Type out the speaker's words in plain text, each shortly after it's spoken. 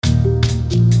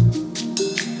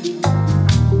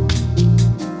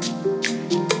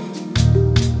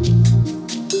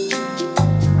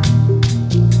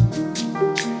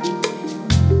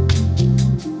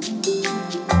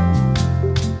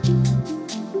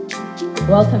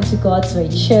Welcome to God's Way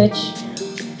Church.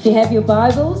 If you have your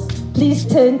Bibles, please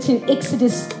turn to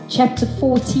Exodus chapter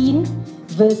 14,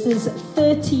 verses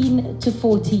 13 to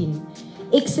 14.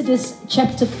 Exodus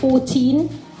chapter 14,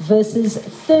 verses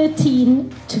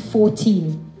 13 to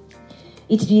 14.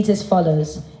 It reads as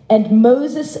follows. And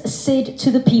Moses said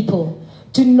to the people,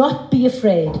 "Do not be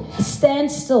afraid.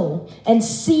 Stand still and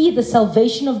see the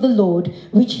salvation of the Lord,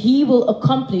 which he will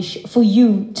accomplish for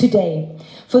you today.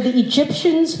 For the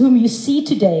Egyptians whom you see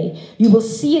today, you will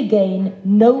see again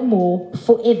no more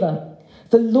forever.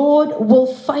 The Lord will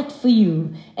fight for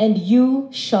you, and you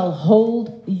shall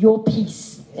hold your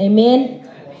peace." Amen.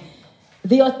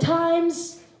 There are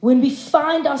times when we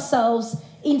find ourselves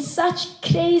in such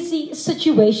crazy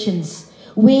situations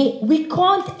where we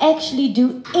can't actually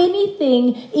do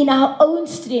anything in our own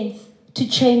strength to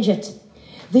change it.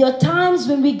 There are times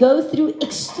when we go through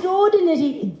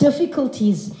extraordinary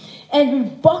difficulties and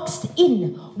we're boxed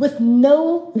in with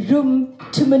no room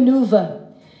to maneuver.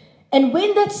 And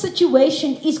when that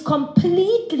situation is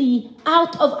completely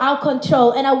out of our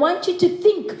control, and I want you to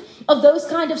think of those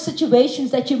kind of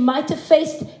situations that you might have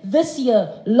faced this year,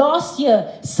 last year,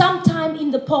 sometime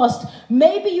in the past.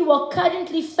 Maybe you are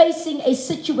currently facing a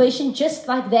situation just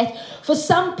like that. For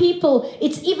some people,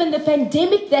 it's even the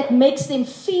pandemic that makes them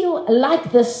feel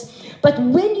like this. But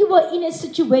when you are in a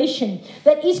situation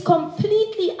that is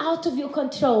completely out of your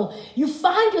control, you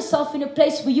find yourself in a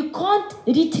place where you can't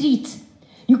retreat.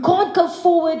 You can't go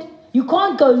forward, you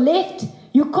can't go left,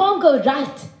 you can't go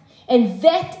right. And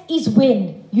that is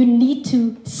when you need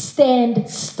to stand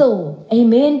still.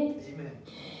 Amen? Amen.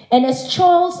 And as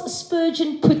Charles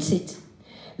Spurgeon puts it,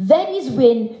 that is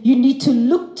when you need to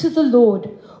look to the Lord,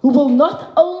 who will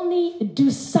not only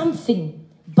do something,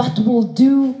 but will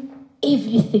do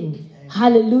everything.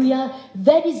 Hallelujah.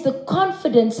 That is the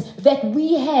confidence that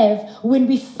we have when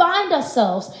we find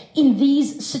ourselves in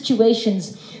these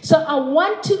situations. So I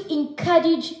want to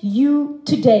encourage you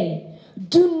today.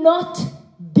 Do not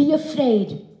be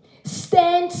afraid.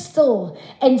 Stand still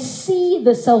and see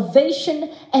the salvation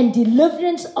and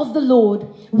deliverance of the Lord,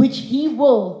 which he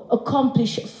will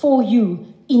accomplish for you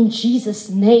in Jesus'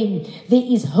 name. There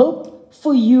is hope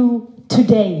for you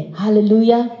today.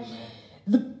 Hallelujah.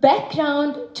 The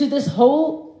background to this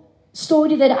whole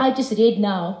story that I just read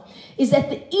now is that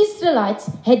the Israelites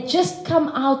had just come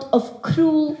out of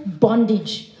cruel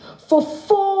bondage. For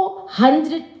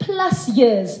 400 plus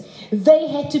years, they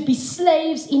had to be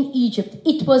slaves in Egypt.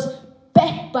 It was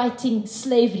backbiting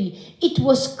slavery. It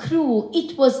was cruel.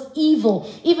 It was evil.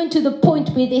 Even to the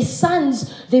point where their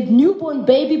sons, their newborn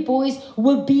baby boys,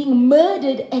 were being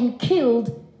murdered and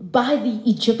killed by the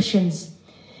Egyptians.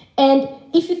 And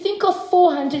if you think of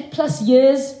 400 plus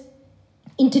years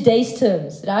in today's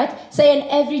terms, right? Say an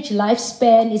average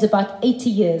lifespan is about 80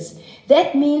 years.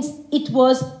 That means it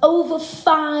was over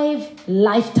 5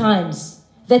 lifetimes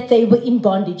that they were in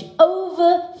bondage.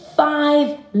 Over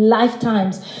 5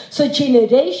 lifetimes. So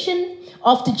generation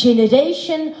after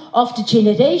generation after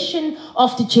generation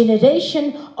after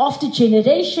generation after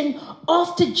generation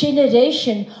after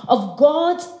generation of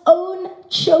God's own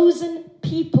chosen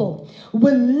people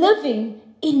were living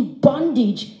in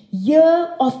bondage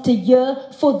year after year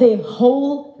for their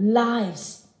whole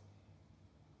lives.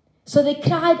 So they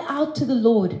cried out to the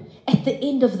Lord at the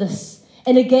end of this.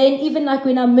 And again, even like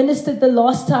when I ministered the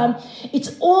last time,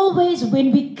 it's always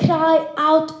when we cry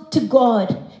out to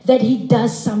God that he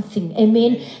does something.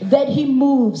 Amen. That he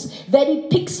moves, that he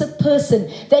picks a person,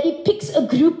 that he picks a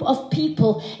group of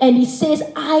people and he says,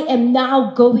 "I am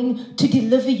now going to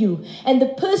deliver you." And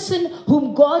the person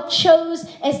whom God chose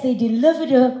as their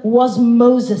deliverer was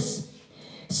Moses.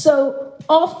 So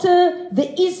after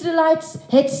the Israelites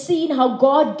had seen how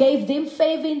God gave them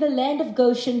favor in the land of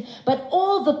Goshen, but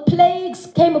all the plagues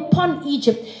came upon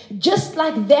Egypt, just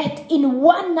like that in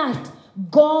one night,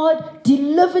 God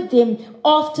delivered them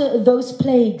after those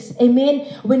plagues. Amen.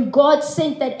 When God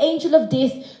sent that angel of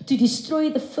death to destroy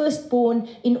the firstborn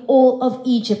in all of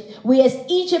Egypt. Whereas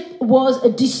Egypt was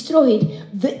destroyed,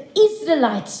 the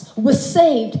Israelites were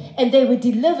saved and they were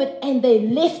delivered and they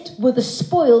left with the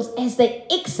spoils as they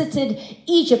exited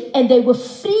Egypt, and they were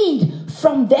freed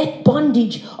from that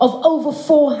bondage of over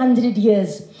 400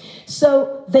 years.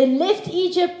 So they left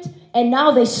Egypt and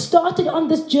now they started on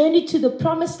this journey to the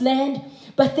promised land.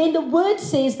 But then the word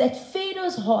says that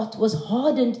Pharaoh's heart was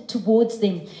hardened towards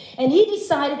them. And he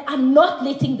decided, I'm not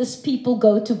letting this people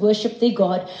go to worship their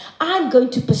God. I'm going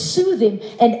to pursue them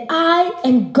and I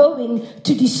am going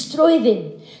to destroy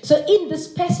them. So in this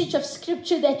passage of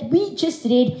scripture that we just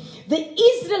read, the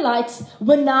Israelites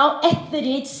were now at the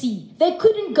Red Sea. They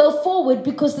couldn't go forward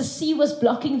because the sea was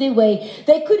blocking their way.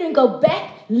 They couldn't go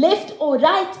back. left or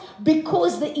right,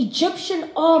 because the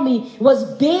Egyptian army was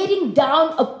bearing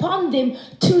down upon them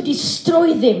to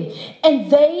destroy them. And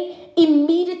they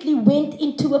immediately went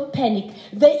into a panic.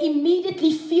 They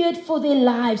immediately feared for their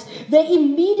lives. They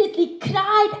immediately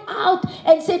cried out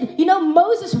and said,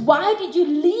 Moses, why did you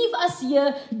leave us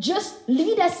here? Just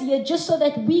lead us here just so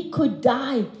that we could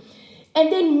die.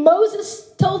 And then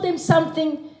Moses told them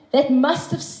something that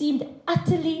must have seemed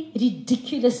utterly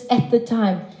ridiculous at the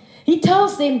time. He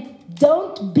tells them,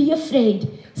 don't be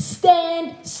afraid.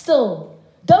 Stand still.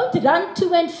 Don't run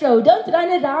to and fro. Don't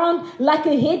run around like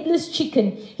a headless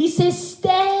chicken. He says,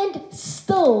 stand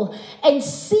still and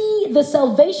see the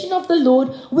salvation of the Lord,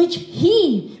 which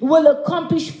he will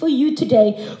accomplish for you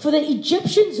today. For the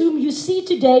Egyptians whom you see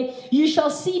today, you shall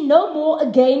see no more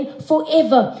again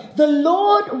forever. The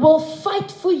Lord will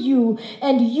fight for you,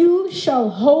 and you shall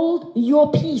hold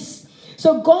your peace.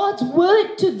 So God's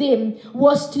word to them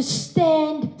was to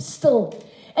stand still.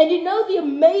 And the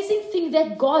amazing thing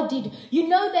that God did,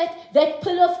 that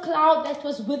pillar of cloud that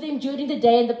was with him during the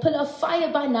day and the pillar of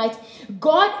fire by night,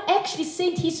 God actually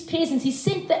sent his presence. He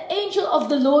sent the angel of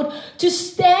the Lord to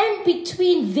stand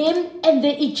between them and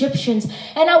the Egyptians.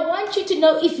 And I want you to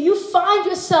know, if you find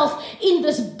yourself in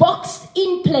this boxed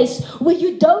in place where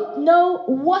you don't know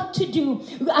what to do,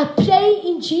 I pray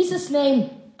in Jesus'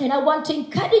 name. And I want to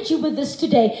encourage you with this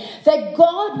today, that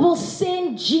God will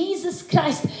send Jesus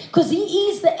Christ, because he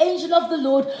is the angel of the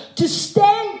Lord, to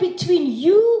stand between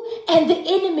you and the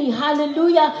enemy.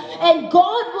 Hallelujah. And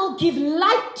God will give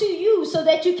light to you so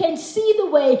that you can see the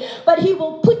way, but he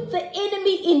will put the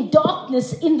enemy in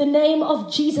darkness in the name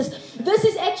of Jesus. This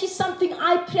is actually something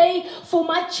I pray for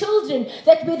my children,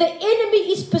 that where the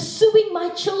enemy is pursuing my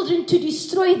children to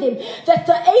destroy them, that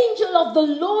the angel of the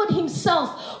Lord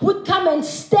himself would come and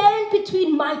stand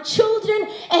between my children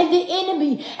and the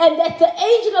enemy, and that the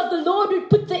angel of the Lord would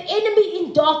put the enemy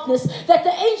in darkness, that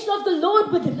the angel of the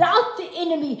Lord would rout the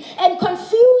enemy and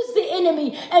confuse the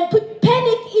enemy and put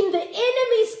panic in the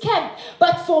enemy's camp.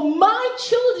 But for my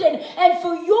children and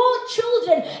for your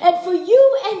children and for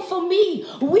you and for me,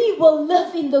 we will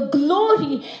live in the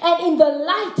glory and in the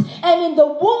light and in the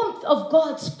warmth of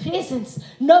God's presence,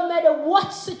 no matter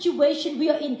what situation we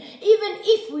are in, even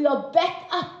if we are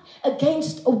backed up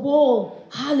against a wall.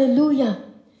 Hallelujah.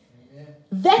 Amen.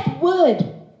 That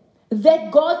word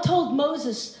that God told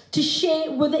Moses to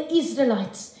share with the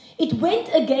Israelites, it went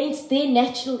against their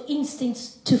natural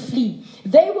instincts to flee.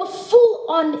 They were full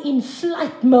on in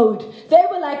flight mode. They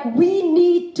were like, we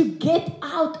need to get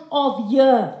out of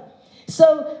here.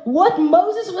 So what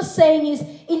Moses was saying is,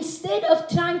 instead of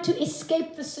trying to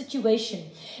escape the situation,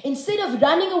 instead of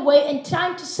running away and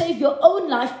trying to save your own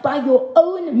life by your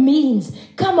own means,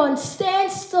 come on,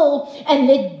 stand still and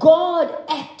let God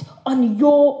act on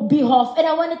your behalf. And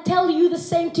I want to tell you the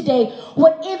same today.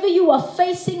 Whatever you are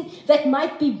facing that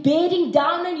might be bearing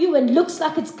down on you and looks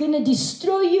like it's going to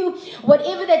destroy you,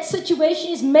 whatever that situation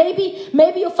is, maybe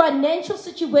your financial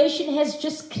situation has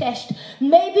just crashed.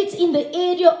 Maybe it's in the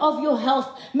area of your health.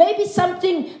 Maybe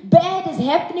something bad is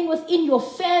happening within your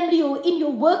family or in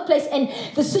your workplace, and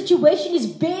the situation is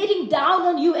bearing down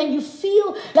on you and you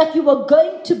feel like you are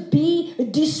going to be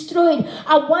destroyed.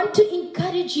 I want to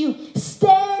encourage you,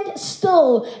 stand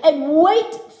still and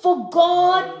wait for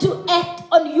God to act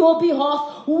on your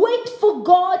behalf. Wait for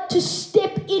God to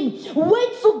step in.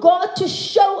 Wait for God to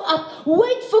show up.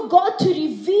 Wait for God to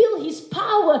reveal his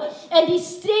power and his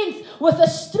strength with a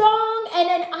strong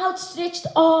and an outstretched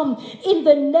arm in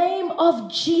the name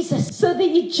of Jesus. So the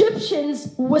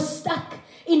Egyptians were stuck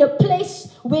in a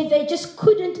place where they just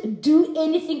couldn't do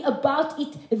anything about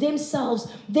it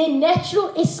themselves. Their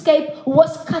natural escape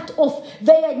was cut off.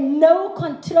 They had no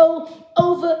control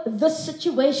over the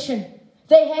situation.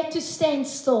 They had to stand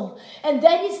still. And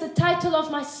that is the title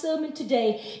of my sermon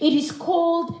today. It is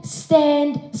called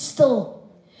Stand Still.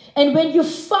 And when you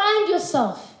find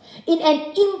yourself in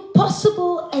an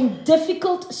impossible and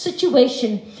difficult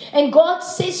situation, and God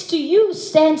says to you,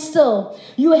 stand still,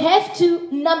 you have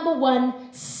to, number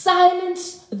one,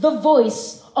 silence the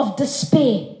voice of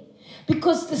despair.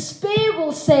 Because despair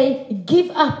will say, give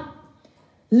up,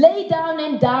 lay down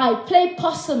and die, play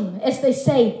possum, as they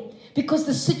say, because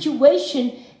the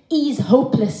situation is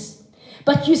hopeless.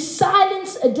 But you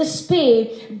silence despair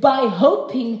by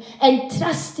hoping and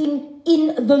trusting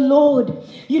in the Lord.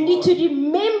 You need to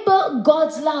remember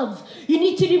God's love. You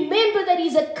need to remember that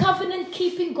he's a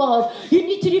covenant-keeping God. You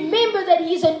need to remember that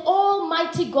he's an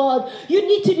almighty God. You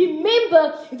need to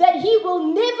remember that he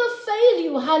will never fail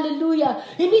you. Hallelujah.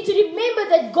 You need to remember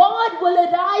that God will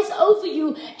arise over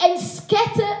you and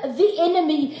scatter the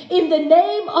enemy in the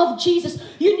name of Jesus.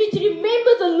 You need to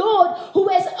remember the Lord who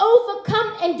has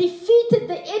and defeated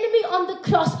the enemy on the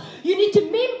cross. You need to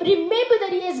remember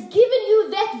that He has given you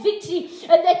that victory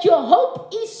and that your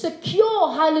hope is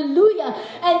secure. Hallelujah.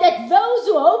 And that those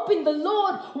who hope in the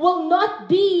Lord will not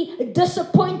be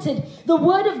disappointed. The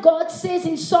Word of God says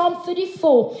in Psalm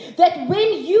 34 that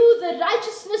when you, the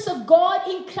righteousness of God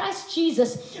in Christ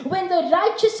Jesus, when the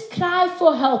righteous cry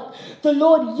for help, the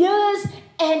Lord hears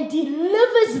and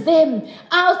delivers them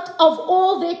out of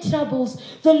all their troubles.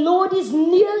 The Lord is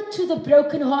near to the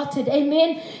brokenhearted.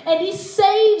 Amen. And He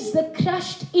saves the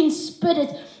crushed in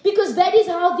spirit. Because that is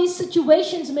how these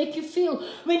situations make you feel.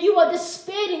 When you are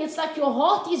despairing, it's like your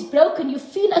heart is broken. You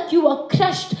feel like you are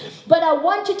crushed. But I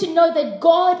want you to know that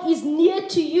God is near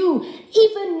to you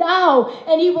even now.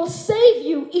 And He will save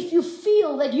you if you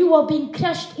feel that you are being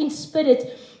crushed in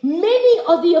spirit. Many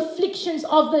are the afflictions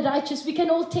of the righteous. We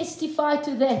can all testify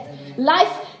to that.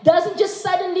 Life doesn't just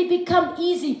suddenly become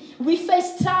easy. We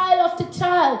face trial after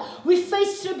trial. We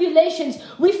face tribulations.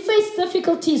 We face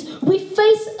difficulties. We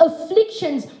face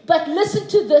afflictions. But listen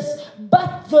to this.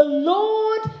 But the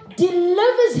Lord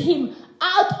delivers him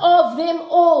out of them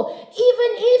all. Even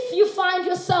if you find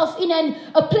yourself in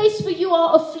a place where you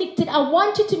are afflicted, I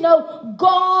want you to know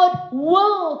God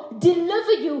will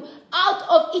deliver you out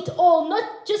of it all.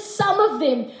 Not just some of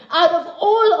them, out of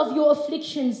all of your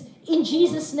afflictions, in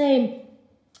Jesus' name.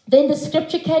 Then the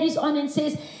scripture carries on and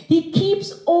says, He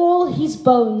keeps all His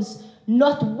bones.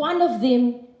 Not one of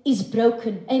them is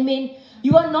broken. Amen.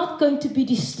 You are not going to be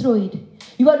destroyed.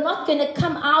 You are not going to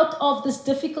come out of this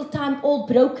difficult time all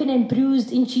broken and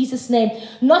bruised in Jesus' name.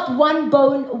 Not one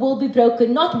bone will be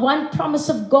broken. Not one promise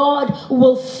of God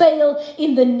will fail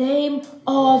in the name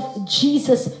of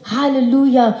Jesus.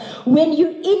 Hallelujah. When you're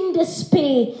in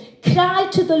despair, cry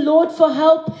to the Lord for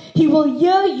help. He will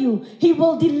hear you. He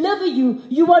will deliver you.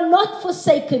 You are not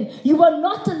forsaken. You are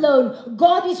not alone.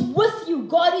 God is with you.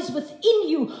 God is within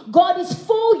you. God is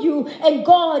for you. And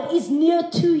God is near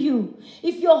to you.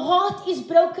 If your heart is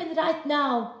broken right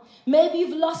now, maybe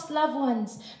you've lost loved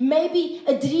ones. Maybe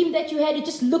a dream that you had, it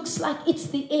just looks like it's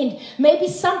the end. Maybe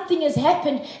something has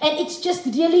happened and it's just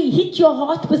really hit your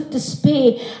heart with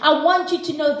despair. I want you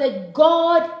to know that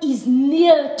God is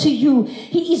near to you.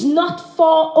 He is not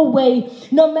far away.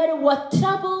 No matter what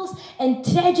troubles and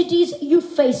tragedies you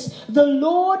face, the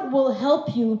Lord will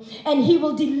help you and He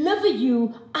will deliver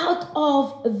you out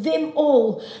of them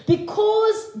all.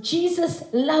 Because Jesus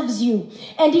loves you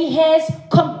and He has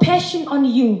compassion on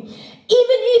you.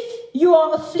 Even if you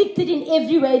are afflicted in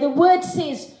every way, the word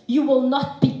says you will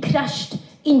not be crushed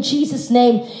in Jesus'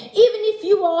 name. Even if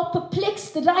you are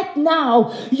perplexed right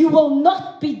now, you will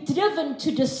not be driven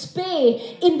to despair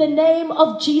in the name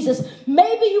of Jesus.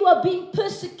 Maybe you are being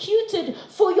persecuted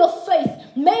for your faith.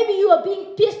 Maybe you are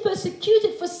being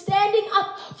persecuted for standing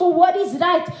up for what is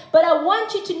right. But I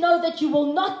want you to know that you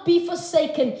will not be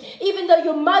forsaken. Even though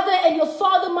your mother and your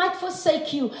father might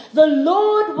forsake you, the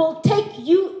Lord will take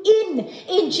you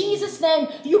in Jesus' name.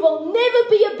 You will never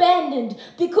be abandoned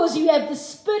because you have the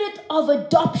spirit of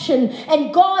adoption,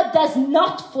 and God does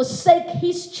not forsake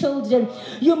His children.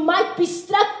 You might be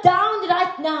struck down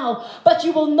right now, but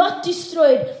you will not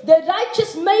destroy it. The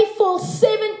righteous may fall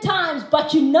 7 times,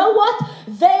 but you know what?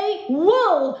 They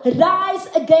will rise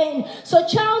again. So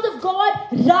child of God,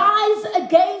 rise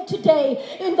again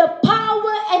today in the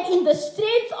power and in the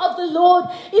strength of the Lord,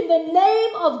 in the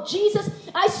name of Jesus.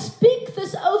 I speak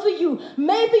this over you.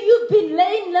 Maybe you've been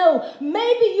laying low.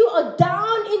 Maybe you are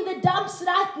down in the dumps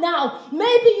right now.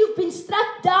 Maybe you've been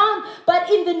struck down, but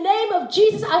in the name of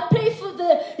Jesus, I pray for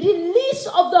the release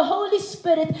of the Holy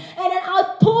Spirit and an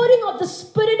outpouring of the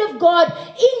Spirit of God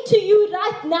into you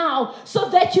right now, so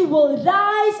that you will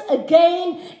rise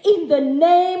again in the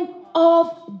name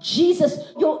of Jesus.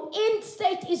 Your end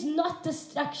state is not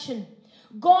destruction.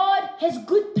 God has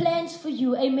good plans for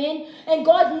you, amen? And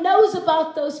God knows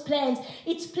about those plans.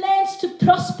 It's plans to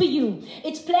prosper you.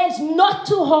 It's plans not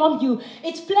to harm you.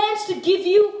 It's plans to give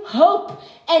you hope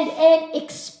and an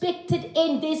expected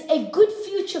end. There's a good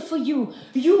future for you.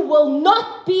 You will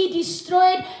not be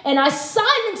destroyed. And I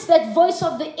silence that voice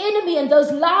of the enemy and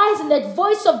those lies and that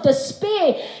voice of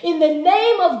despair in the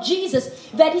name of Jesus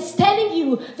that is telling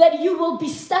you that you will be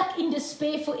stuck in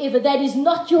despair forever. That is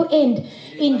not your end,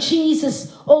 in Jesus'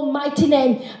 almighty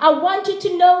name. I want you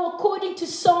to know, according to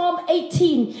Psalm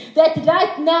 18, that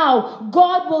right now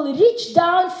God will reach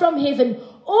down from heaven,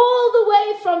 all the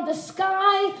way from the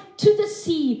sky to the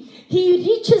sea. He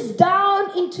reaches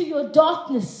down into your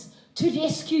darkness to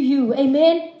rescue you.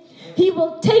 Amen. He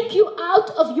will take you out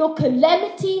of your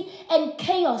calamity and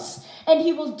chaos, and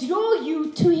He will draw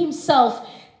you to Himself,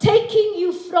 taking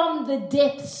you from the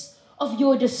depths of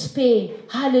your despair.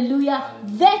 Hallelujah.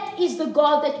 That is the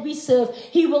God that we serve.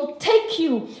 He will take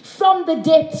you from the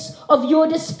depths of your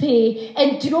despair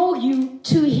and draw you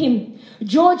to Him.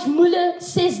 George Muller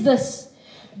says this: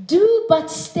 do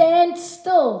but stand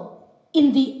still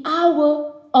in the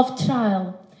hour of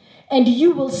trial, and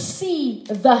you will see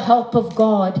the help of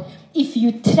God if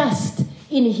you trust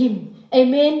in Him.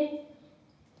 Amen.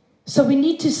 So we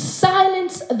need to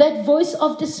silence that voice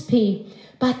of despair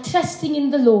by trusting in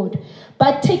the Lord,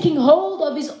 by taking hold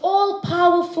of His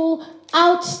all-powerful,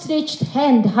 outstretched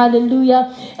hand,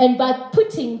 hallelujah, and by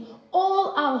putting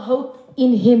all our hope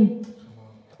in Him.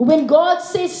 When God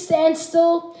says stand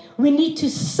still, we need to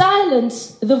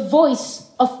silence the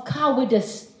voice of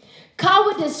cowardice.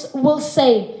 Cowardice will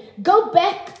say, go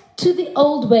back to the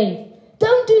old way.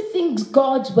 Don't do things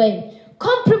God's way.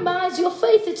 Compromise your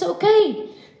faith, it's okay.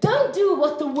 Don't do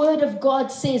what the Word of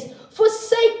God says.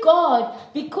 Forsake God,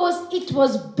 because it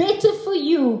was better for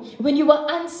you when you were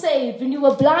unsaved, when you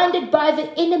were blinded by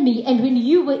the enemy, and when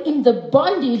you were in the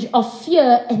bondage of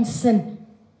fear and sin.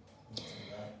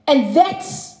 And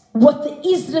that's what the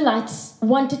Israelites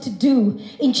wanted to do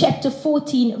in chapter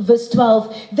 14, verse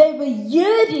 12. They were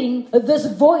hearing this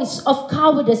voice of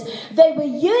cowardice. They were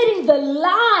hearing the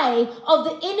lie of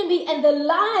the enemy and the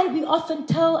lie we often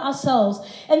tell ourselves.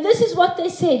 And this is what they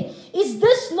said: is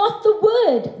this not the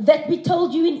word that we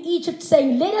told you in Egypt,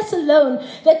 saying, let us alone,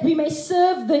 that we may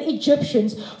serve the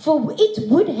Egyptians? For it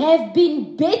would have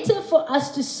been better for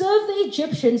us to serve the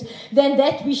Egyptians than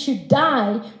that we should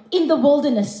die in the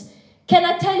wilderness. Can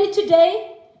I tell you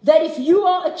today that if you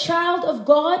are a child of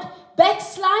God,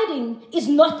 backsliding is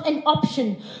not an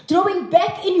option. Drawing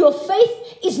back in your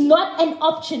faith is not an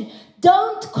option.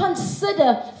 Don't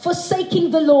consider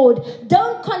forsaking the Lord.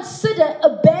 Don't consider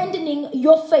abandoning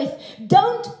your faith.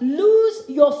 Don't lose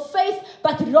your faith,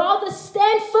 but rather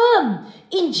stand firm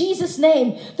in Jesus'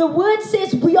 name. The word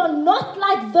says we are not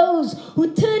like those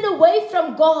who turn away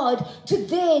from God to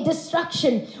their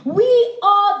destruction. We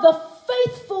are the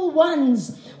faithful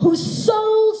ones whose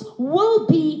souls will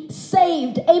be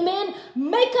saved. Amen.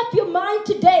 Make up your mind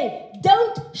today.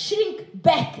 Don't shrink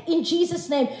back in Jesus'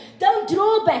 name. Don't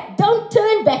draw back. Don't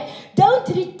turn back. Don't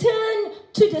return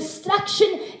to destruction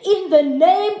in the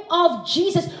name of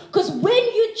Jesus. Because when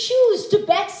you choose to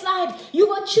backslide, you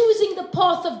are choosing the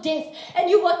path of death and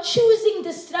you are choosing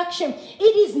destruction.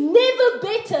 It is never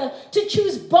better to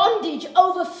choose bondage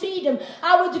over freedom.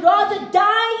 I would rather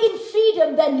die in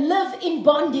freedom than live in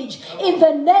bondage in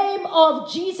the name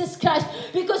of Jesus Christ.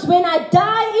 Because when I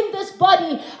die in this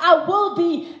body, I will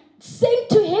be sent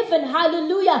to heaven.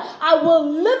 Hallelujah. I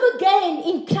will live again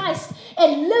in Christ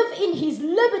and live in His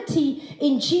liberty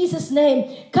in Jesus'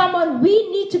 name. Come on, we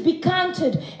need to be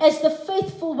counted as the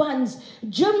faithful ones.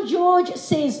 Jim George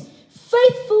says,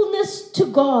 faithfulness to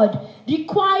God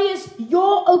requires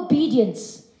your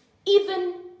obedience,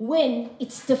 even when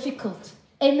it's difficult.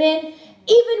 Amen.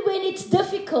 Even when it's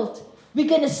difficult, we're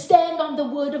going to stand on the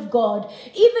word of God.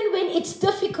 Even when it's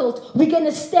difficult, we're going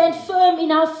to stand firm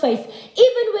in our faith.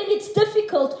 Even when it's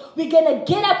difficult, we're going to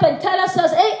get up and tell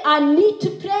ourselves, hey, I need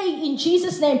to pray in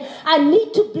Jesus' name. I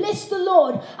need to bless the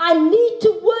Lord. I need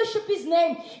to worship His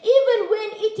name. Even when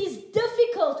it is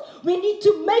difficult, we need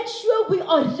to make sure we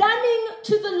are running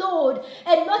to the Lord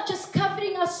and not just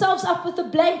covering ourselves up with a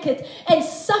blanket and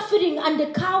suffering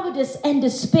under cowardice and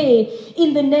despair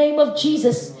in the name of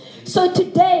Jesus. So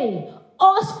today,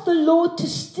 ask the Lord to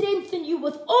strengthen you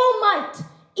with all might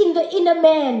in the inner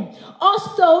man.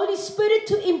 Ask the Holy Spirit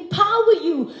to empower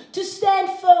you to stand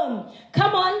firm.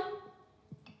 Come on.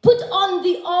 Put on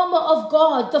the armor of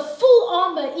God, the full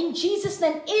armor in Jesus'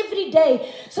 name every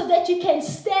day, so that you can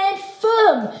stand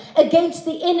firm against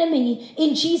the enemy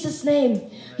in Jesus' name.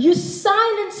 You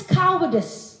silence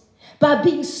cowardice by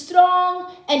being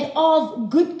strong and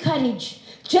of good courage.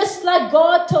 Just like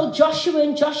God told Joshua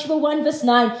in Joshua 1 verse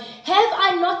 9, have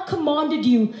I not commanded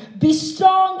you, be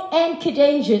strong and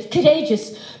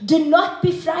courageous. Do not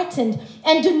be frightened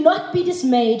and do not be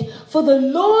dismayed, for the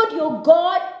Lord your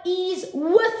God is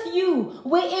with you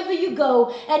wherever you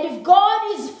go. And if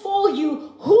God is for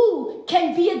you, who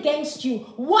can be against you?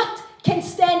 What can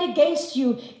stand against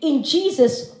you in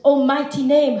Jesus' almighty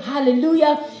name?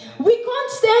 Hallelujah. We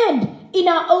can't stand in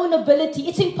our own ability.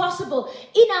 It's impossible.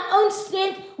 In our own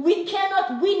strength, we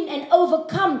cannot win and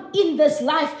overcome in this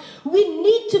life. We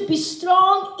need to be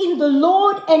strong in the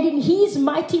Lord and in His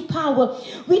mighty power.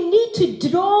 We need to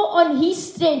draw on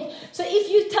His strength. So if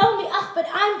you tell me, but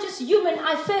I'm just human,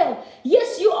 I fail.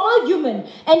 Yes, you are human.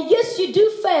 And yes, you do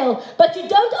fail. But you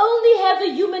don't only have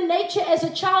a human nature as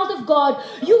a child of God.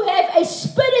 You have a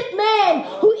spirit man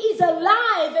who is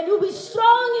alive and who is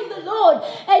strong in the Lord.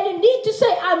 And you need to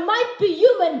say, I might be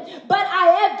human, but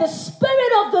I have the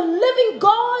Spirit of the living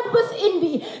God within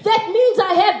me. That means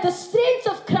I have the strength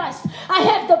of Christ. I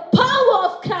have the power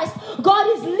of Christ. God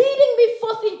is leading me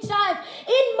forth in triumph.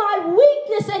 In my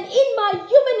weakness and in my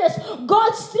humanness,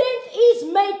 God's strength is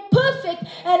made perfect,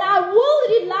 and I will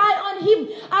rely on Him.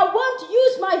 I won't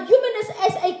use my humanness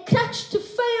as a crutch to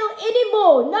fail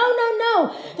anymore.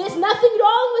 No. There's nothing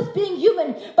wrong with being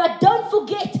human, but don't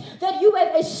forget that you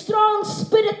have a strong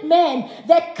spirit man,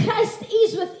 that Christ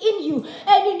is within you,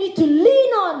 and you need to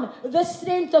lean on the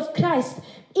strength of Christ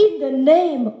in the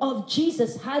name of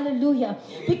Jesus. Hallelujah.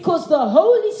 Because the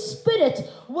Holy Spirit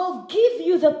will give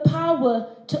you the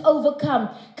power to overcome.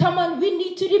 Come on, we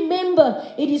need to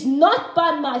remember, it is not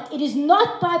by might, it is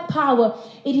not by power,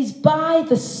 it is by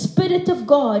the Spirit of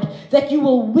God that you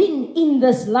will win in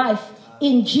this life,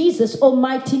 in Jesus'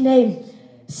 almighty name.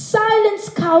 Silence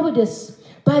cowardice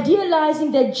by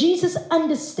realizing that Jesus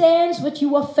understands what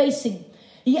you are facing.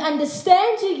 He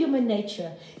understands your human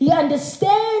nature. He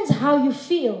understands how you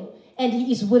feel, and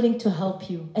He is willing to help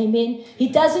you. Amen. He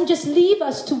doesn't just leave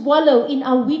us to wallow in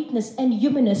our weakness and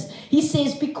humanness. He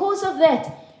says, because of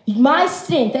that, my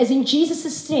strength, as in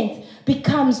Jesus' strength,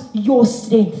 becomes your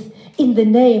strength in the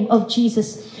name of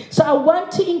Jesus. So I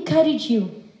want to encourage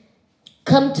you,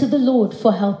 come to the Lord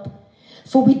for help.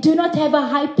 For we do not have a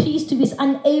high priest who is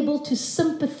unable to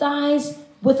sympathize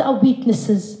with our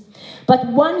weaknesses, but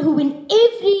one who in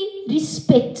every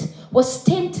respect was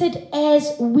tempted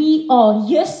as we are.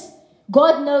 Yes,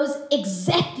 God knows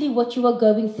exactly what you are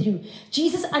going through.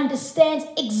 Jesus understands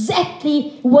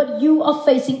exactly what you are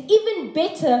facing, even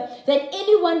better than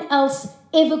anyone else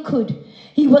ever could.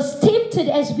 He was tempted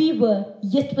as we were,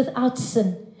 yet without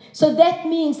sin. So that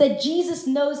means that Jesus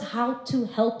knows how to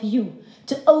help you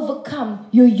to overcome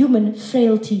your human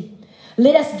frailty.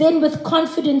 Let us then with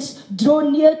confidence draw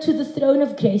near to the throne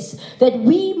of grace, that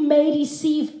we may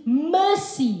receive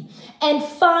mercy and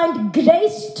find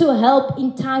grace to help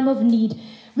in time of need.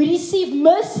 We receive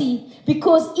mercy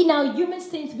because in our human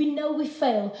strength we know we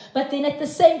fail, but then at the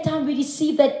same time we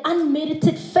receive that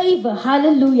unmerited favor,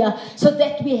 hallelujah, so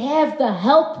that we have the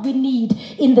help we need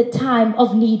in the time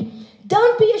of need.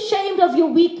 Don't be ashamed of your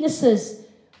weaknesses.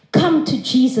 Come to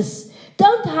Jesus.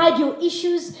 Don't hide your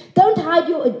issues. Don't hide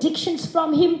your addictions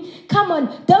from Him. Come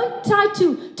on. Don't try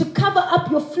to cover up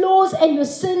your flaws and your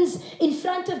sins in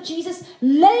front of Jesus.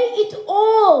 Lay it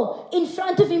all in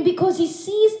front of Him because He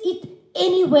sees it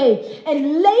anyway.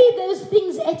 And lay those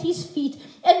things at His feet.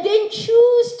 And then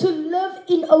choose to live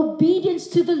in obedience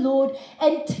to the Lord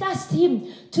and trust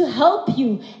Him to help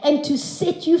you and to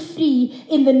set you free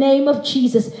in the name of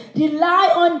Jesus.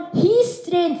 Rely on His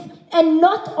strength and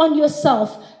not on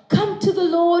yourself. Come to the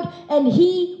Lord and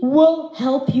He will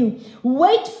help you.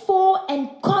 Wait for and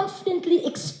confidently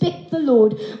expect the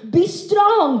Lord. Be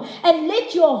strong and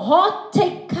let your heart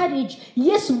take courage.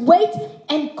 Yes, wait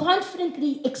and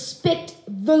confidently expect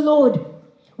the Lord.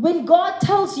 When God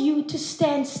tells you to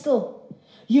stand still,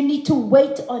 you need to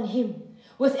wait on Him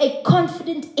with a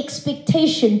confident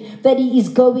expectation that He is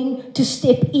going to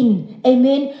step in.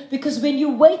 Amen. Because when you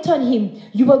wait on Him,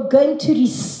 you are going to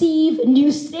receive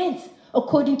new strength.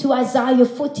 According to Isaiah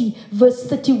 40, verse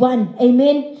 31.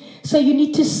 Amen. So you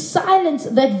need to silence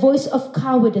that voice of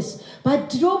cowardice by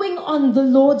drawing on the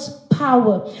Lord's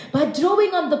power, by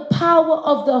drawing on the power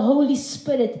of the Holy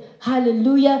Spirit.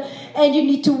 Hallelujah. And you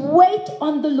need to wait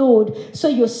on the Lord so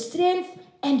your strength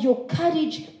and your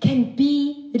courage can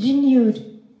be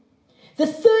renewed. The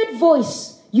third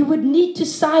voice you would need to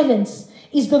silence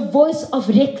is the voice of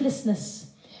recklessness.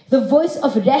 The voice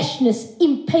of rashness,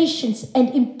 impatience, and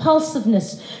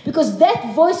impulsiveness. Because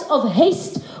that voice of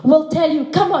haste will tell you,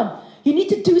 come on, you need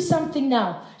to do something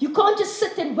now. You can't just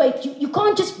sit and wait. You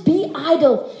can't just be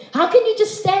idle. How can you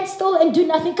just stand still and do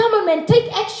nothing? Come on, man, take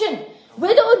action.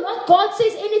 Whether or not God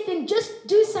says anything, just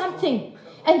do something.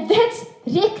 And that's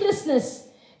recklessness.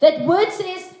 That word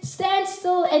says, stand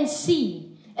still and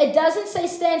see. It doesn't say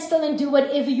stand still and do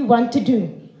whatever you want to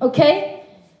do. Okay?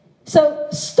 So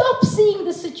stop seeing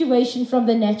the situation from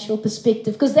the natural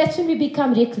perspective, because that's when we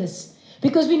become reckless.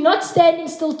 Because we're not standing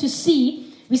still to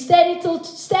see, We're standing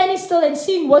still and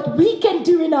seeing what we can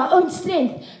do in our own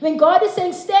strength. When God is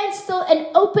saying, stand still and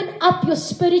open up your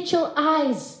spiritual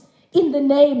eyes in the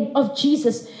name of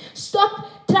Jesus.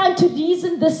 Stop trying to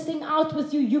reason this thing out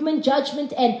with your human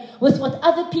judgment and with what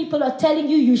other people are telling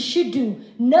you should do.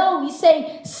 No, he's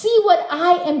saying, see what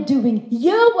I am doing.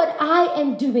 Hear what I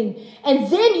am doing. And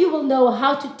then you will know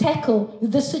how to tackle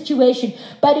the situation.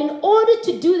 But in order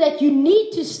to do that, you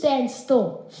need to stand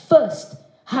still first.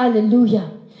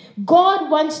 Hallelujah. God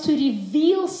wants to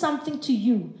reveal something to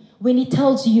you when he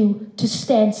tells you to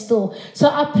stand still. So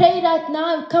I pray right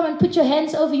now, come and put your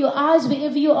hands over your eyes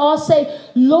wherever you are. Say,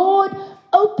 Lord,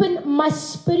 open my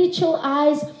spiritual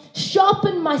eyes,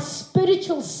 sharpen my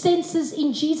spiritual senses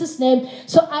in Jesus' name,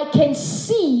 so I can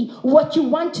see what you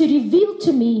want to reveal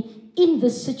to me in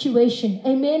this situation.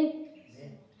 Amen.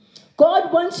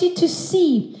 God wants you to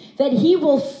see that he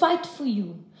will fight for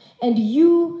you, and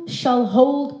you shall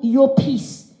hold your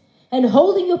peace. And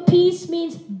holding your peace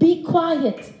means be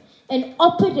quiet and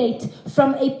operate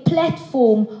from a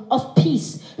platform of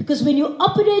peace. Because when you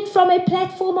operate from a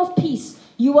platform of peace,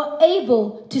 you are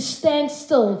able to stand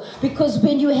still. Because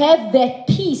when you have that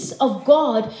peace of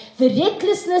God, the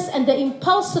recklessness and the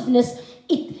impulsiveness,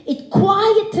 it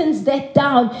quietens that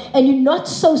down, and you're not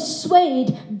so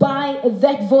swayed by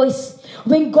that voice.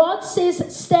 When God says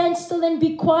stand still and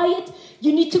be quiet,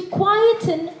 you need to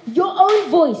quieten your own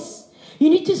voice. You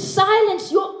need to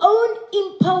silence your own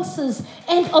impulses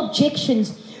and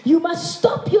objections. You must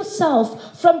stop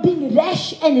yourself from being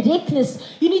rash and reckless.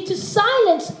 You need to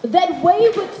silence that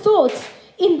wayward thoughts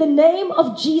in the name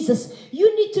of Jesus.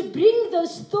 You need to bring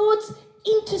those thoughts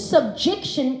into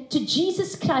subjection to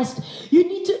Jesus Christ. You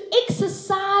need to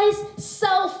exercise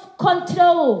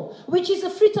self-control, which is a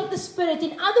fruit of the Spirit.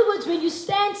 In other words, when you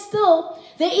stand still,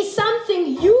 there is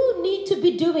something you need to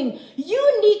be doing.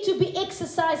 You need to be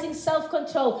exercising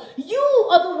self-control. You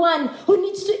are the one who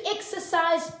needs to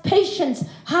exercise patience.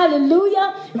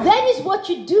 Hallelujah. That is what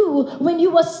you do when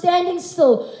you are standing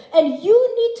still. And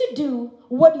you need to do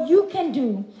what you can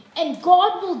do. And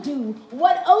God will do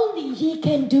what only he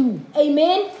can do.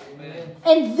 Amen? Amen.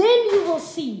 And then you will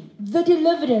see the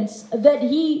deliverance that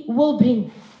he will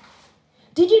bring.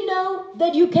 Did you know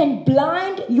that you can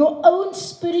blind your own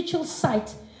spiritual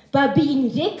sight by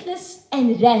being reckless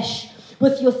and rash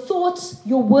with your thoughts,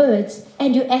 your words,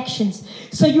 and your actions?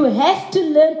 So you have to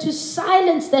learn to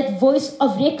silence that voice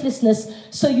of recklessness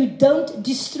so you don't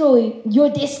destroy your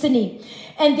destiny.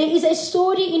 And there is a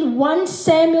story in 1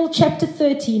 Samuel chapter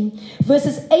 13,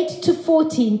 verses 8 to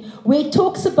 14, where it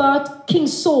talks about King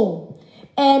Saul.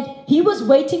 And he was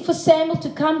waiting for Samuel to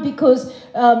come because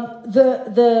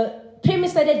the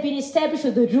premise that had been established,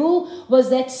 or the rule, was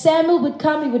that Samuel would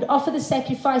come, he would offer the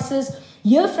sacrifices,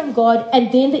 hear from God,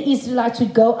 and then the Israelites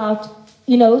would go out,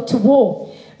 to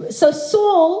war. So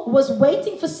Saul was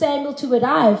waiting for Samuel to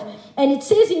arrive. And it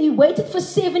says he waited for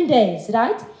 7 days,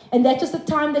 right? And that was the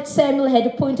time that Samuel had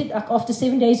appointed. After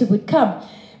 7 days he would come.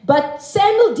 But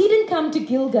Samuel didn't come to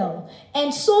Gilgal.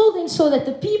 And Saul then saw that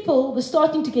the people were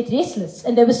starting to get restless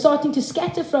and they were starting to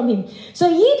scatter from him. So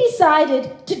he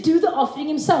decided to do the offering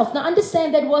himself. Now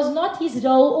understand, that was not his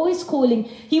role or his calling.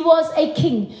 He was a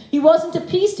king. He wasn't a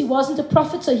priest. He wasn't a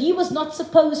prophet. So he was not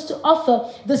supposed to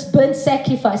offer this burnt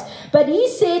sacrifice. But he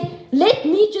said, let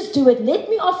me just do it. Let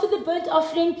me offer the burnt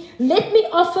offering. Let me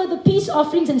offer the peace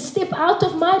offerings and step out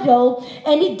of my role.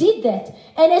 And he did that.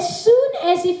 And as soon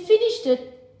as he finished it,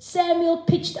 Samuel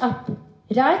pitched up,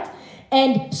 right?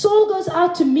 And Saul goes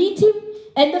out to meet him.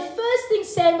 And the first thing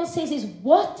Samuel says is,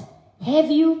 what have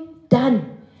you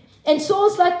done? And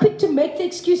Saul's like quick to make the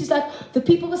excuses, like, the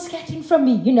people were scattering from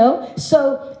me,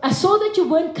 So I saw that you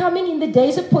weren't coming in the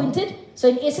days appointed. So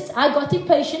in essence, I got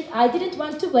impatient. I didn't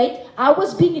want to wait. I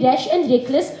was being rash and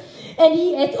reckless. And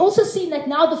he had also seen that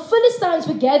now the Philistines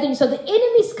were gathering. So the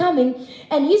enemy's coming.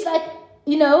 And he's like,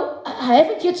 I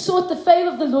haven't yet sought the favor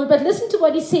of the Lord. But listen to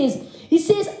what he says. He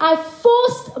says, I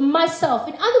forced myself.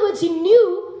 In other words, he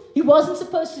knew he wasn't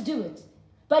supposed to do it.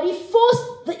 But he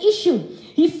forced the issue.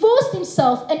 He forced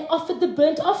himself and offered the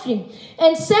burnt offering.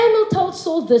 And Samuel told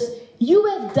Saul this, you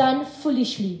have done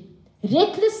foolishly.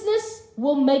 Recklessness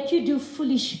will make you do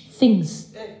foolish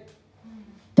things.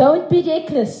 Don't be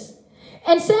reckless.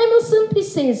 And Samuel simply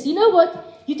says, you know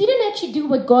what? You didn't actually do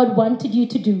what God wanted you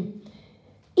to do.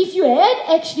 If you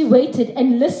had actually waited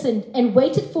and listened and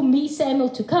waited for me, Samuel,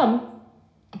 to come,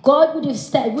 God would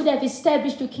have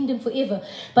established your kingdom forever.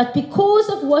 But because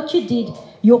of what you did,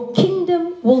 your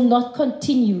kingdom will not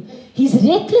continue. His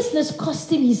recklessness cost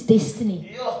him his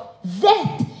destiny.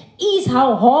 That is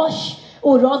how harsh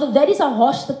or rather that is how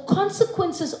harsh the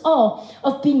consequences are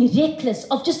of being reckless,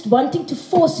 of just wanting to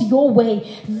force your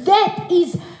way. That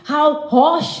is how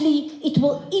harshly it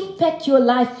will impact your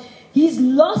life. He's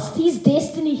lost his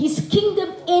destiny. His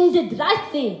kingdom ended right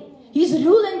there. His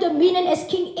rule and dominion as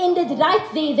king ended right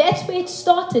there. That's where it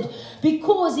started,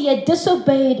 because he had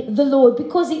disobeyed the Lord,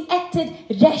 because he acted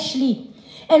rashly.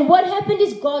 And what happened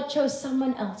is God chose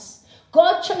someone else.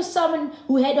 God chose someone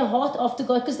who had a heart after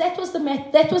God, because that was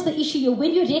the issue here.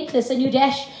 When you're reckless and you're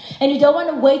rash and you don't want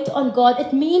to wait on God,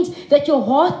 it means that your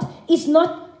heart is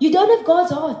not, you don't have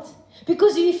God's heart.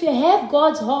 Because if you have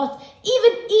God's heart,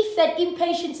 even if that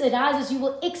impatience arises, you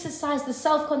will exercise the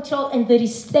self-control and the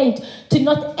restraint to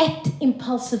not act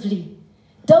impulsively.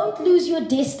 Don't lose your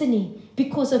destiny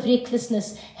because of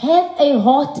recklessness. Have a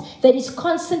heart that is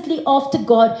constantly after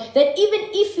God, that even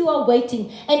if you are waiting,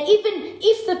 and even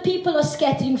if the people are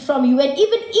scattering from you, and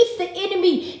even if the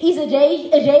enemy is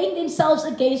arraying themselves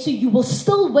against you, you will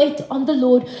still wait on the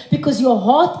Lord, because your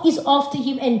heart is after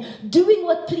him, and doing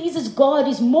what pleases God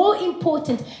is more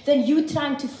important than you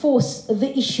trying to force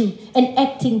the issue and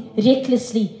acting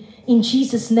recklessly, in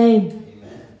Jesus' name.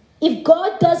 Amen. If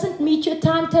God doesn't meet your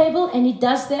timetable, and he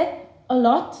does that a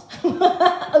lot,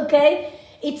 okay,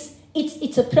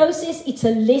 it's a process, it's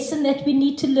a lesson that we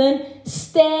need to learn.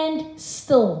 Stand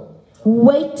still.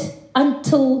 Wait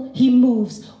until he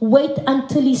moves. Wait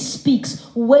until he speaks.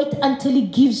 Wait until he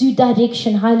gives you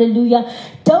direction. Hallelujah.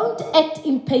 Don't act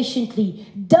impatiently.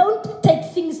 Don't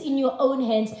take things in your own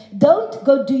hands. Don't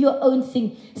go do your own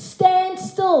thing. Stand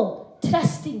still,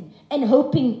 trusting and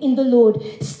hoping in the Lord.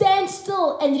 Stand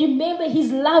still and remember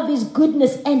his love, his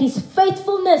goodness, and his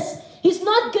faithfulness. He's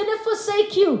not going to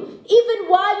forsake you. Even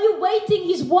while you're waiting,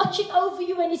 he's watching over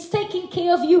you and he's taking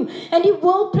care of you. And he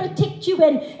will protect you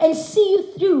and see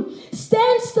you through.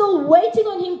 Stand still, waiting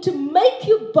on him to make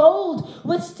you bold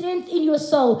with strength in your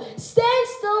soul. Stand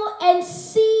still and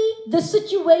see the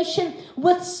situation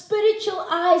with spiritual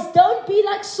eyes. Don't be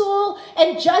like Saul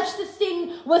and judge the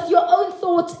thing with your own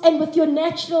thoughts and with your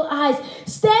natural eyes.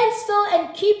 Stand still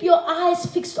and keep your eyes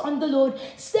fixed on the Lord.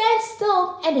 Stand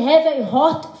still and have a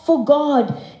heart for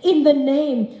God in the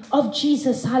name of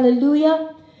Jesus.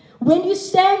 Hallelujah. When you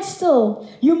stand still,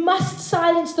 you must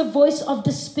silence the voice of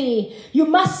despair. You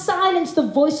must silence the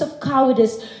voice of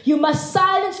cowardice. You must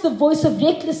silence the voice of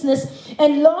recklessness.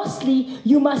 And lastly,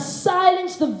 you must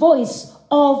silence the voice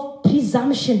of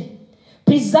presumption.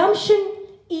 Presumption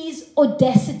is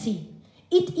audacity.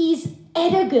 It is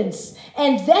arrogance.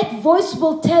 And that voice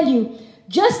will tell you,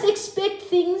 just expect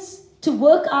things to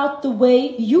work out the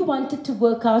way you want it to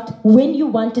work out, when you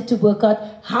want it to work out,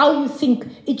 how you think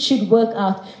it should work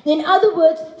out. In other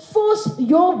words, force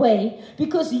your way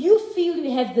because you feel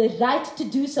you have the right to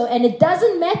do so. And it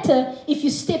doesn't matter if you're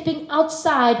stepping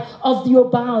outside of your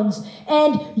bounds.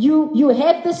 And you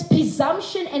have this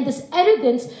presumption and this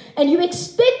arrogance, and you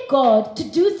expect God to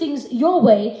do things your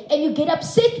way, and you get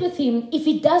upset with him if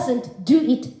he doesn't do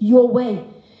it your way.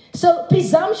 So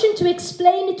presumption, to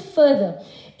explain it further,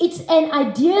 it's an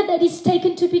idea that is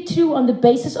taken to be true on the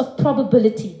basis of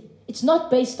probability. It's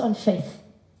not based on faith.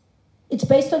 It's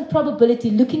based on probability,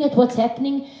 looking at what's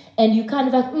happening, and you kind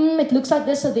of like, it looks like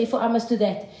this, so therefore I must do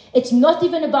that. It's not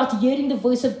even about hearing the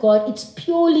voice of God. It's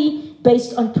purely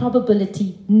based on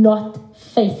probability, not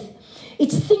faith.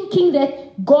 It's thinking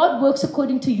that God works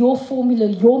according to your formula,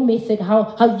 your method,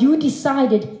 how you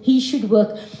decided he should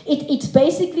work. It's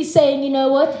basically saying, you know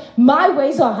what? My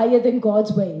ways are higher than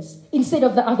God's ways, instead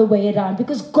of the other way around,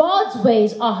 because God's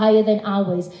ways are higher than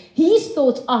our ways. His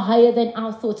thoughts are higher than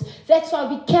our thoughts. That's why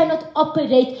we cannot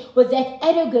operate with that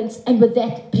arrogance and with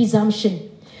that presumption.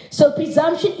 So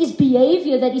presumption is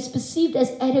behavior that is perceived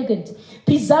as arrogant.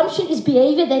 Presumption is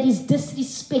behavior that is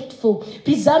disrespectful.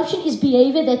 Presumption is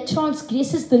behavior that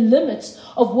transgresses the limits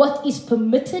of what is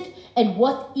permitted and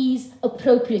what is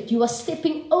appropriate. You are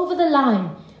stepping over the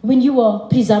line when you are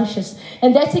presumptuous.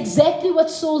 And that's exactly what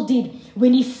Saul did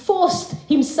when he forced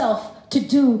himself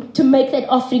to make that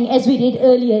offering, as we read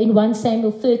earlier in 1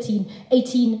 Samuel 8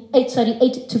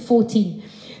 to 14.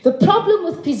 The problem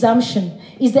with presumption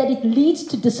is that it leads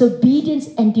to disobedience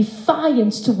and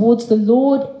defiance towards the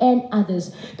Lord and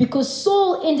others. Because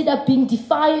Saul ended up being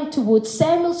defiant towards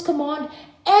Samuel's command,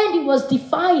 and he was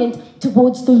defiant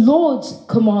towards the Lord's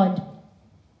command.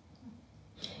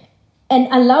 And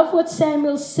I love what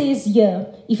Samuel says here,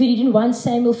 if you read in 1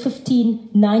 Samuel 15,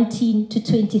 19 to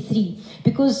 23.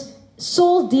 Because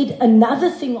Saul did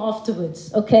another thing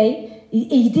afterwards, okay?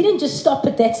 He didn't just stop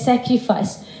at that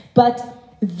sacrifice, but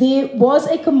there was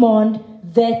a command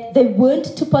that they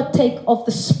weren't to partake of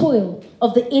the spoil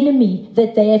of the enemy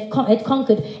that they had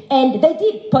conquered. And they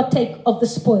did partake of the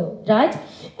spoil, right?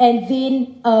 And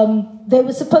then they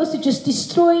were supposed to just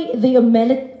destroy the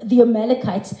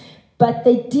Amalekites, but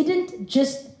they didn't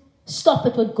just stop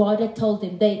at what God had told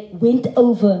them. They went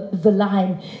over the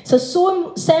line. So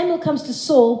Samuel comes to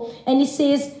Saul and he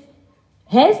says,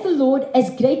 has the Lord as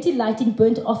great delight in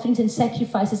burnt offerings and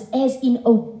sacrifices as in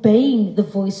obeying the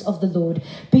voice of the Lord?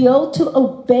 Behold, to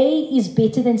obey is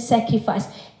better than sacrifice,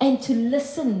 and to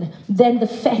listen than the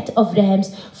fat of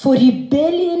rams. For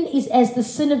rebellion is as the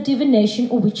sin of divination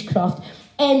or witchcraft,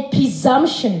 and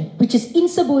presumption, which is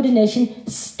insubordination,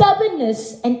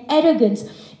 stubbornness and arrogance,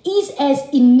 is as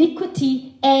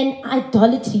iniquity and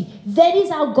idolatry. That is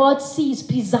how God sees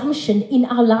presumption in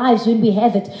our lives when we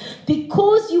have it.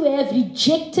 Because you have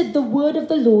rejected the word of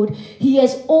the Lord, he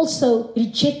has also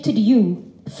rejected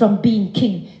you from being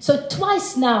king. So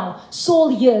twice now, Saul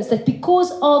hears that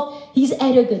because of his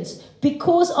arrogance,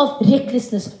 because of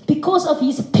recklessness, because of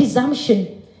his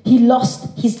presumption, he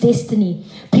lost his destiny.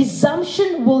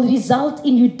 Presumption will result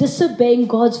in you disobeying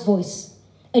God's voice,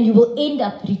 and you will end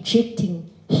up rejecting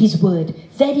his word.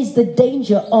 That is the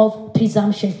danger of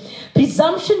presumption.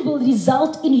 Presumption will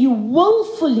result in you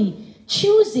willfully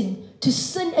choosing to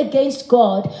sin against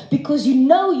God because you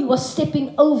know you are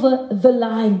stepping over the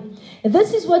line. And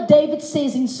this is what David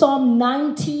says in Psalm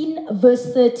 19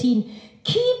 verse 13.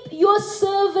 Keep your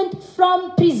servant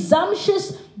from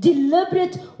presumptuous,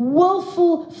 deliberate,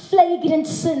 willful, flagrant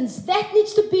sins. That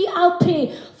needs to be our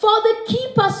prayer. Father,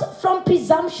 keep us from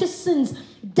presumptuous sins.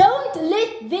 Don't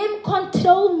let them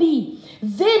control me.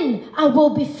 Then I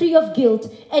will be free of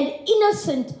guilt and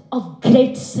innocent of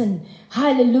great sin.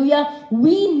 Hallelujah.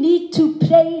 We need to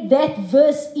pray that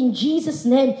verse in Jesus'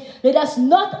 name. Let us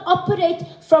not operate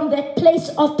from that place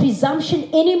of presumption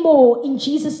anymore in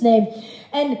Jesus' name.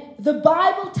 And the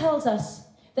Bible tells us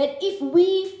that if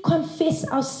we confess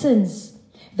our sins,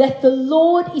 that the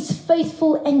Lord is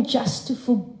faithful and just to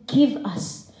forgive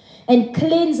us and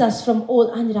cleanse us from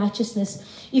all unrighteousness.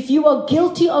 If you are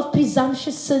guilty of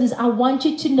presumptuous sins, I want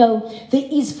you to know there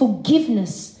is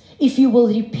forgiveness if you will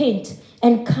repent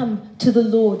and come to the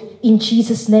Lord in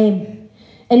Jesus' name.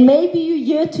 And maybe you're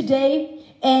here today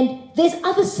and there's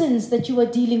other sins that you are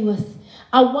dealing with.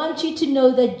 I want you to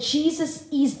know that Jesus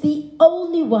is the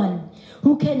only one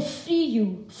who can free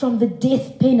you from the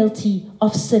death penalty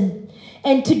of sin.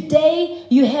 And today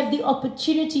you have the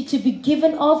opportunity to be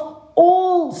given of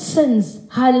all sins.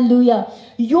 Hallelujah.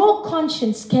 Your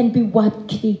conscience can be wiped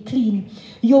clean.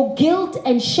 Your guilt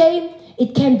and shame,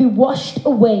 it can be washed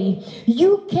away.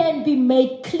 You can be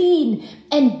made clean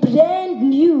and brand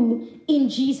new in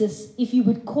Jesus if you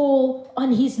would call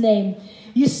on his name.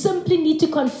 You simply need to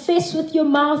confess with your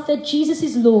mouth that Jesus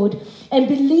is Lord and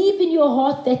believe in your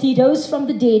heart that he rose from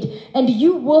the dead, and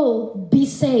you will be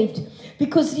saved.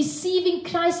 Because receiving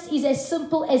Christ is as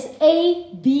simple as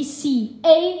A, B, C.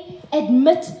 A,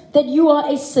 admit that you are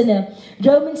a sinner.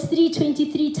 Romans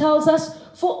 3:23 tells us,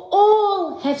 for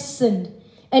all have sinned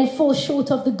and fall short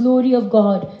of the glory of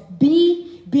God.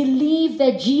 B, believe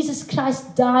that Jesus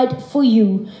Christ died for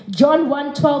you. John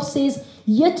 1:12 says,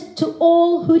 yet to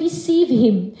all who receive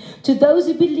him, to those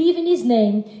who believe in his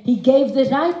name, he gave the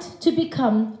right to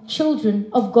become children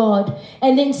of God.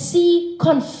 And then C,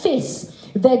 confess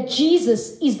that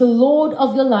Jesus is the Lord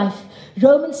of your life.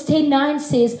 Romans 10:9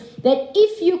 says that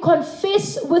if you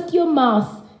confess with your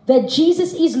mouth that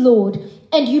Jesus is Lord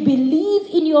and you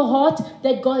believe in your heart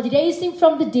that God raised him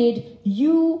from the dead,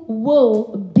 you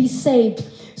will be saved.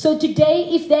 So today,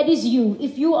 if that is you,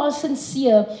 if you are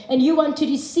sincere and you want to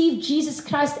receive Jesus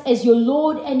Christ as your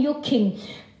Lord and your King,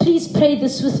 please pray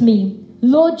this with me.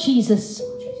 Lord Jesus,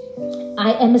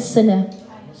 I am a sinner.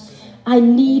 I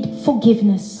need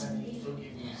forgiveness.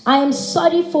 I am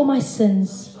sorry for my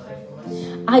sins.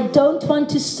 I don't want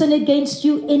to sin against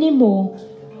you anymore.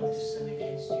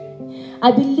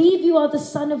 I believe you are the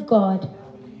Son of God.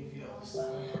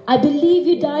 I believe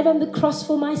you died on the cross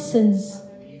for my sins.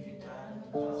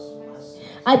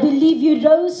 I believe you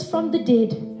rose from the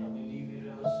dead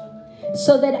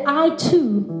so that I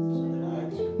too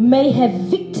may have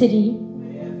victory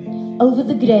over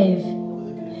the grave.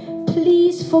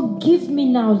 Please forgive me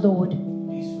now, Lord,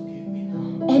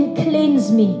 and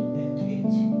cleanse me.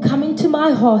 Come into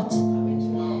my heart.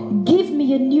 Give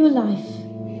me a new life.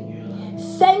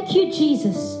 Thank you,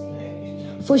 Jesus,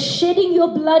 for shedding your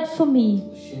blood for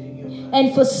me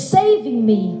and for saving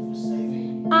me.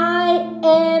 I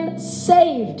am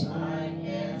saved.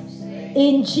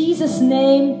 In Jesus'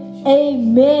 name,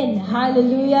 amen.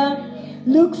 Hallelujah.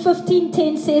 Luke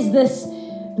 15:10 says this,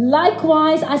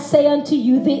 Likewise, I say unto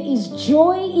you, there is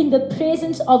joy in the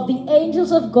presence of the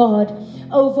angels of God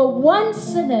over one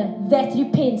sinner that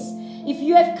repents. If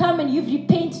you have come and you've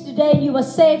repented today and you are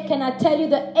saved, can I tell you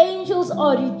the angels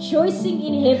are rejoicing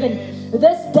in heaven.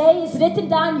 This day is written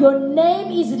down. Your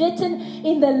name is written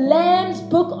in the Lamb's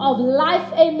book of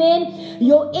life. Amen.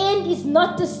 Your end is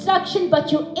not destruction,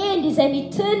 but your end is an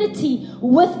eternity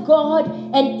with God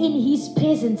and in His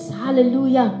presence.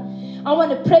 Hallelujah. I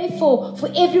want to pray for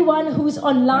everyone who's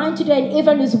online today and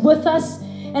everyone who's with us.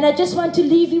 And I just want to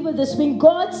leave you with this. When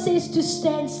God says to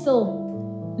stand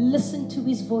still, listen to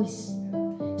His voice.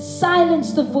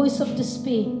 Silence the voice of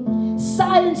despair.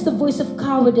 Silence the voice of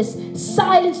cowardice.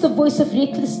 Silence the voice of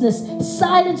recklessness.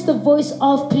 Silence the voice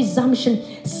of presumption.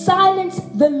 Silence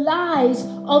the lies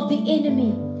of the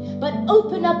enemy. But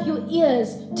open up your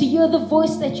ears to hear the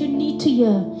voice that you need to hear.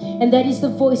 And that is the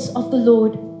voice of the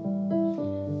Lord.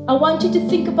 I want you to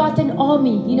think about an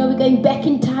army. You know, we're going back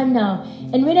in time now.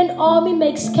 And when an army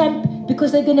makes camp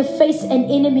because they're going to face an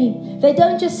enemy, they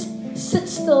don't just sit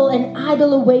still and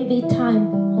idle away their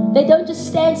time. They don't just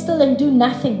stand still and do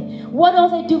nothing. What are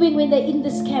they doing when they're in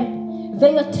this camp?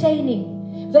 They are training.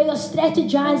 They are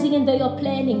strategizing and they are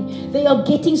planning. They are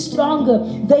getting stronger.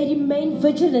 They remain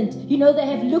vigilant. You know, they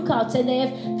have lookouts and they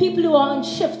have people who are on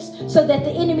shifts so that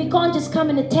the enemy can't just come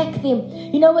and attack them.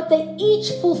 You know what? They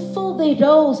each fulfill their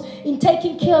roles in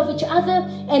taking care of each other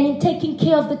and in taking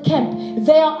care of the camp.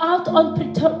 They are out on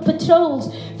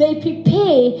patrols. They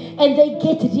prepare and they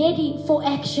get ready for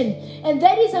action. And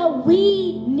that is how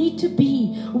we need to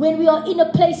be when we are in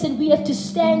a place and we have to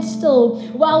stand still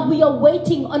while we are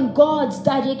waiting on God's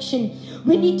direction.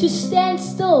 We need to stand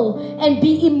still and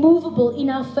be immovable in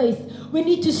our faith. We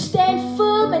need to stand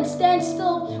firm and stand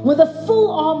still with the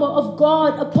full armor of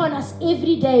God upon us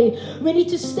every day. We need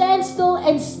to stand still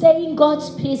and stay in God's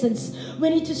presence. We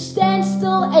need to stand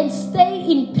still and stay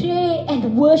in prayer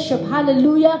and worship.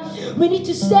 Hallelujah. We need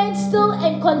to stand still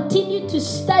and continue to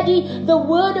study the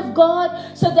Word of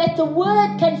God so that the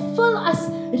Word can fill us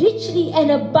richly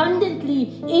and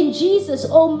abundantly in Jesus'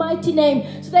 almighty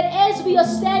name. So that as we are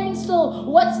standing still,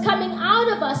 what's coming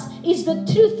out of us is the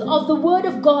truth of the Word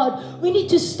of God. We need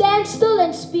to stand still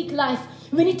and speak life.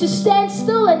 We need to stand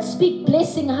still and speak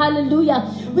blessing. Hallelujah.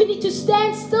 We need to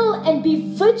stand still and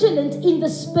be vigilant in the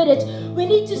Spirit. We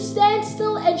need to stand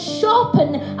still and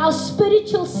sharpen our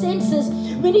spiritual senses.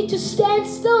 We need to stand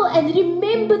still and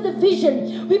remember the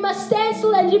vision. We must stand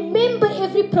still and remember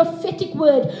every prophetic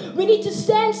word. We need to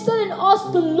stand still and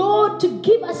ask the Lord to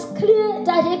give us clear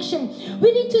direction.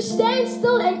 We need to stand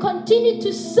still and continue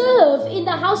to serve in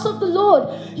the house of the Lord.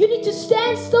 You need to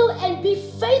stand still and be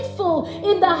faithful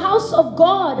in the house of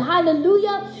God.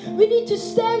 Hallelujah. We need to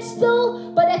stand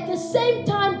still, but at the same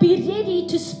time be ready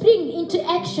to spring into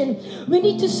action. We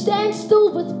need to stand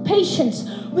still with patience.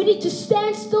 We need to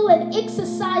stand still and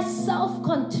exercise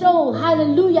self-control.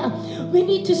 Hallelujah. We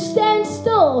need to stand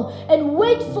still and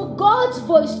wait for God's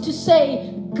voice to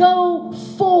say, go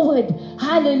forward.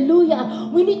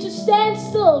 Hallelujah. We need to stand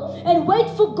still and wait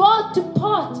for God to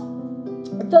part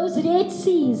those Red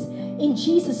Seas in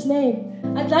Jesus' name.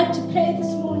 I'd like to pray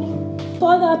this morning.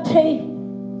 Father, I pray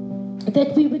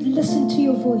that we would listen to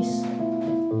your voice.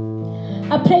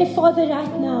 I pray, Father,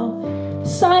 right now,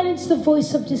 silence the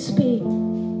voice of despair.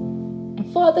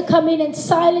 Father, come in and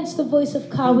silence the voice of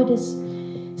cowardice.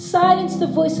 Silence the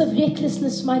voice of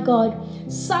recklessness, my God.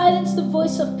 Silence the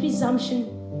voice of presumption.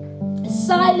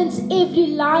 Silence every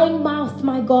lying mouth,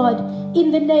 my God,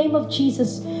 in the name of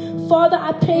Jesus. Father,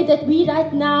 I pray that we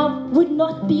right now would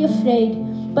not be afraid,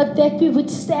 but that we would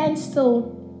stand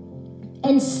still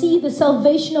and see the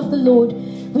salvation of the Lord,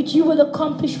 which you will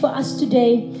accomplish for us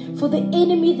today. For the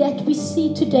enemy that we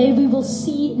see today, we will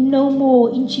see no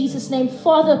more in Jesus' name.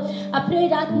 Father, I pray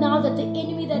right now that the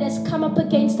enemy that has come up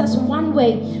against us one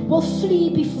way will flee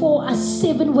before us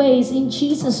 7 ways in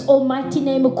Jesus' almighty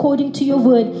name, according to your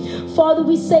word. Father,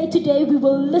 we say today we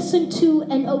will listen to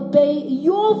and obey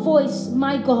your voice,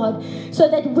 my God, so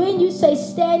that when you say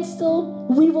stand still,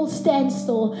 we will stand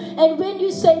still. And when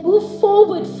you say move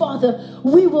forward, Father,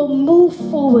 we will move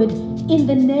forward in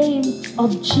the name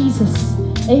of Jesus.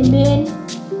 Amen.